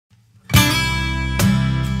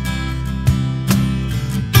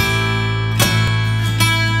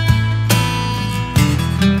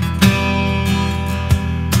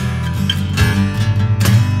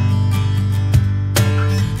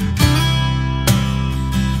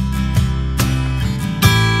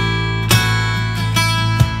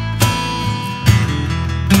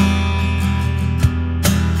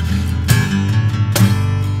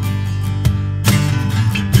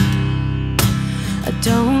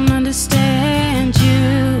understand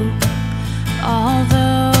you,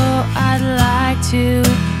 although I'd like to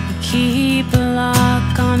keep a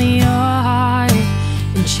lock on your heart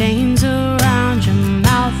and chains around your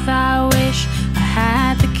mouth. I wish I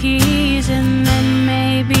had the keys, and then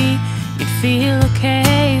maybe you'd feel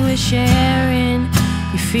okay with sharing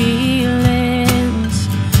your feelings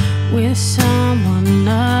with someone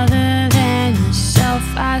other than yourself.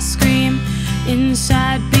 I scream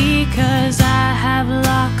inside because I have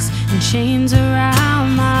locks and chains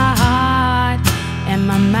around my heart and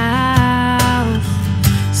my mouth.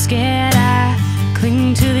 Scared I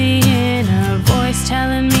cling to the inner voice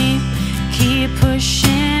telling me, keep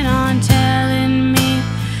pushing on, telling me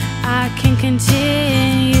I can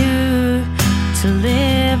continue to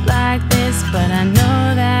live like this, but I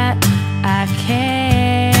know that I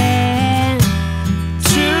can't.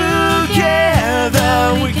 Together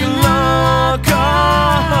we can lock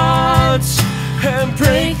our hearts and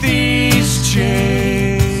break these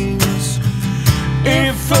chains.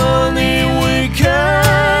 If only we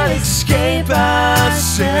could escape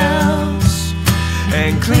ourselves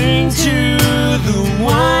and cling to the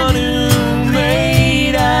one who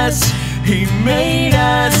made us. He made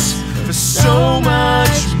us for so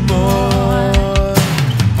much more.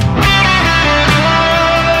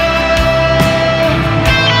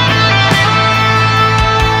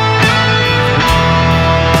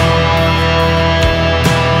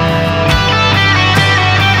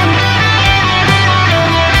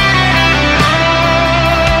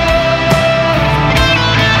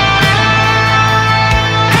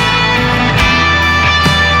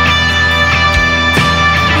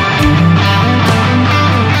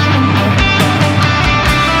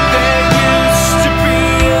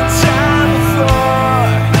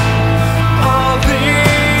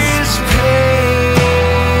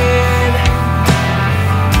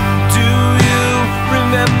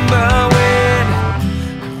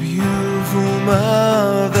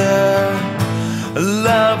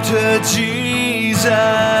 Loved her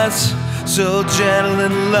Jesus, so gentle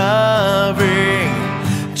and loving,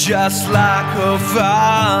 just like her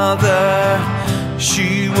father.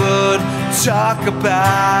 She would talk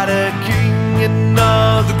about a king and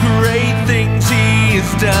all the great things he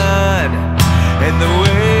has done.